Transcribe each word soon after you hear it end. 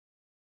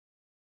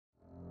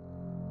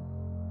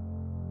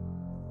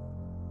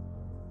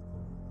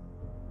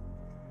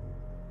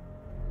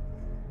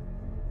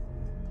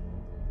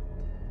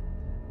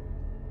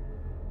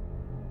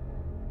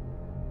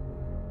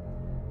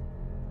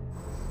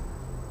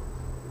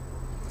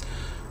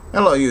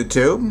Hello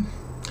YouTube.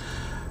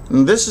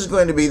 This is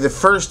going to be the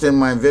first in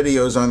my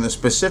videos on the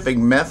specific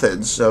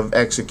methods of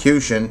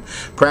execution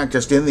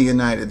practiced in the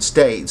United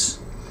States.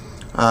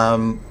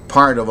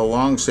 Part of a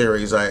long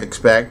series, I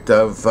expect,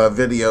 of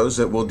videos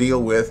that will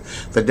deal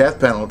with the death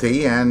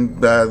penalty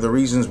and the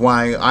reasons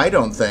why I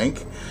don't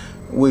think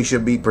we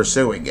should be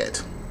pursuing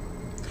it.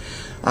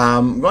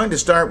 I'm going to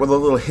start with a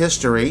little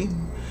history,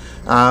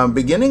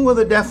 beginning with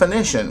a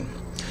definition.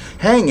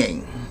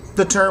 Hanging.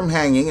 The term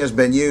hanging has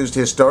been used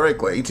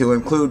historically to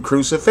include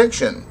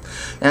crucifixion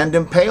and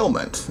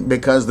impalement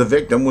because the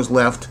victim was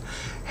left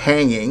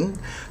hanging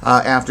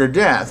after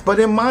death. But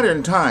in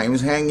modern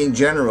times, hanging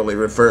generally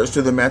refers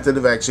to the method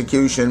of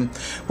execution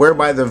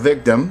whereby the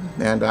victim,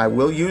 and I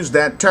will use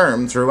that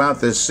term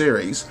throughout this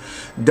series,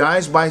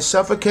 dies by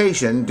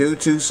suffocation due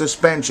to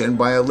suspension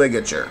by a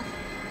ligature.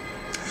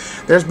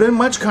 There's been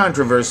much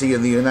controversy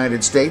in the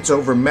United States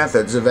over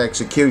methods of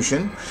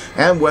execution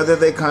and whether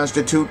they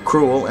constitute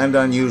cruel and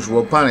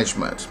unusual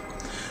punishment.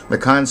 The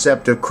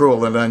concept of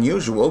cruel and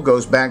unusual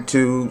goes back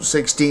to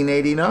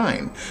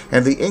 1689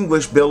 and the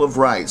English Bill of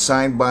Rights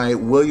signed by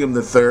William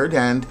III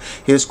and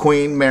his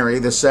Queen Mary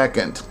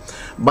II.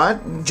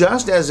 But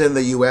just as in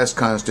the U.S.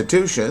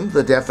 Constitution,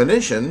 the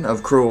definition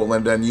of cruel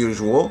and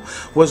unusual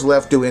was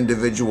left to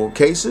individual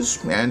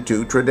cases and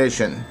to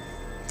tradition.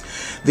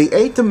 The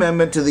Eighth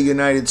Amendment to the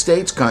United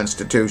States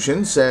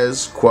Constitution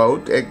says,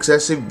 quote,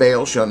 "Excessive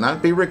bail shall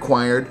not be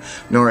required,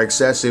 nor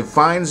excessive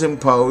fines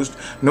imposed,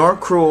 nor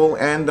cruel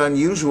and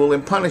unusual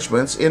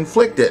punishments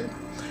inflicted,"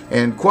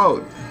 end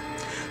quote.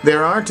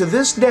 There are to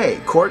this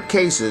day court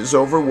cases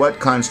over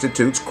what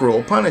constitutes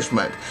cruel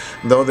punishment,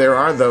 though there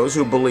are those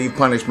who believe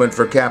punishment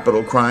for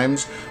capital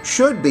crimes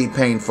should be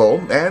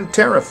painful and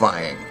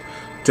terrifying.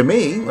 To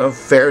me, a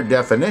fair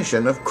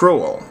definition of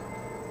cruel.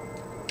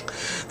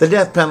 The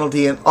death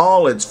penalty in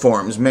all its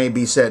forms may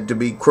be said to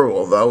be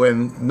cruel, though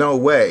in no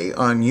way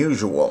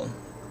unusual.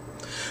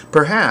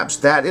 Perhaps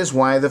that is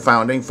why the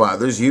Founding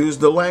Fathers used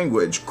the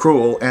language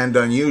cruel and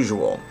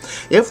unusual.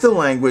 If the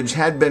language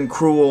had been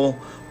cruel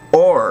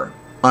or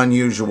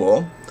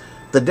unusual,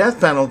 the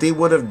death penalty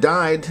would have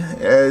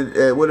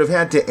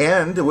had to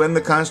end when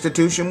the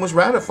Constitution was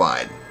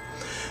ratified.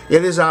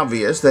 It is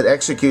obvious that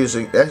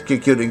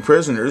executing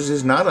prisoners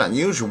is not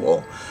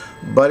unusual,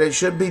 but it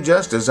should be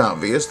just as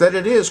obvious that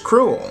it is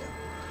cruel.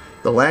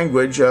 The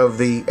language of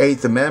the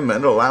Eighth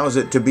Amendment allows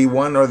it to be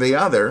one or the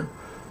other,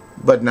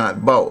 but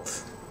not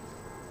both.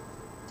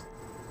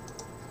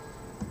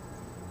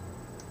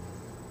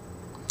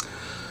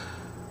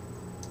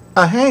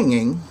 A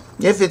hanging,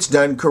 if it's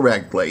done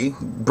correctly,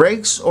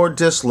 breaks or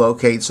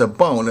dislocates a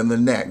bone in the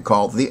neck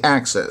called the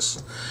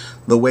axis.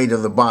 The weight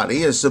of the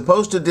body is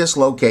supposed to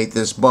dislocate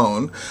this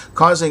bone,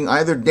 causing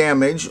either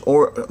damage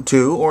or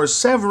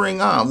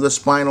severing of the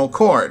spinal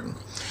cord.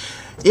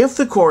 If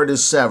the cord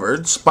is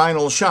severed,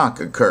 spinal shock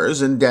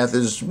occurs and death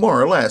is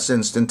more or less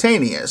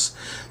instantaneous,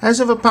 as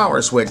if a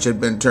power switch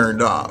had been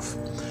turned off.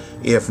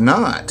 If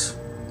not,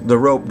 the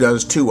rope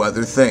does two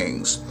other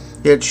things.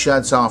 It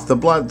shuts off the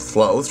blood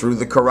flow through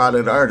the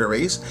carotid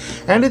arteries,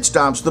 and it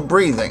stops the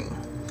breathing.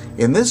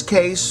 In this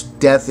case,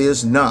 death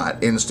is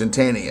not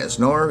instantaneous,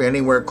 nor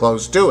anywhere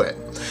close to it.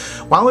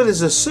 While it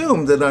is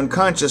assumed that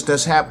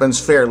unconsciousness happens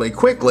fairly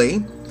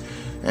quickly,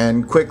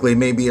 and quickly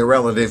may be a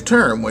relative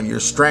term when you're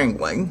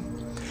strangling,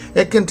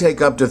 it can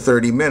take up to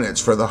 30 minutes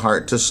for the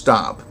heart to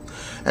stop.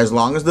 As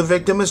long as the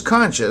victim is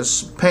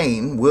conscious,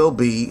 pain will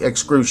be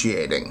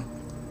excruciating.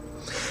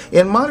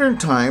 In modern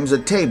times, a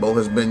table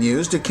has been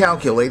used to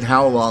calculate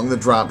how long the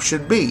drop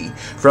should be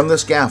from the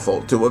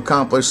scaffold to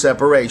accomplish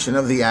separation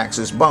of the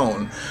axis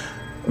bone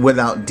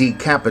without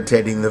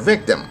decapitating the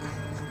victim.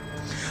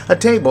 A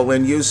table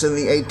in use in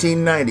the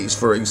 1890s,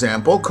 for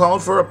example,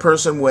 called for a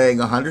person weighing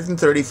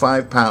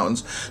 135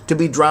 pounds to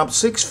be dropped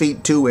 6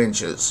 feet 2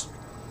 inches.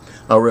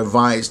 A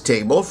revised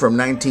table from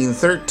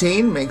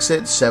 1913 makes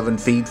it 7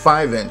 feet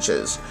 5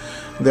 inches.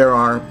 There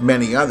are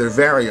many other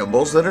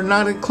variables that are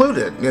not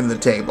included in the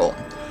table.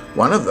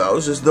 One of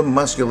those is the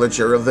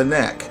musculature of the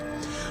neck.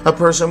 A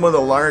person with a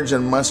large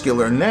and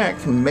muscular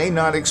neck may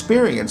not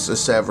experience the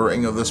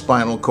severing of the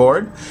spinal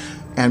cord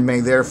and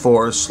may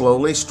therefore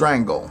slowly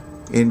strangle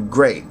in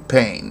great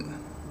pain.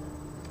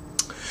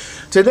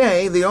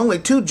 Today, the only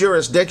two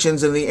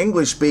jurisdictions in the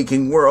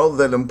English-speaking world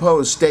that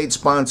impose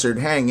state-sponsored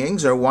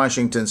hangings are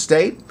Washington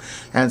State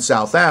and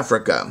South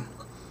Africa.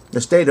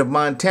 The state of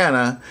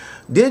Montana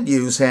did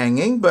use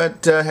hanging,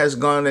 but has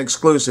gone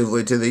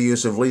exclusively to the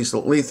use of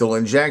lethal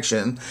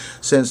injection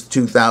since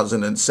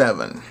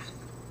 2007.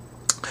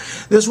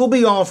 This will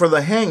be all for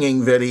the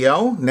hanging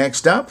video.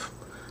 Next up,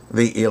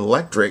 the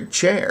electric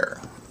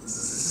chair.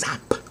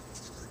 Zap!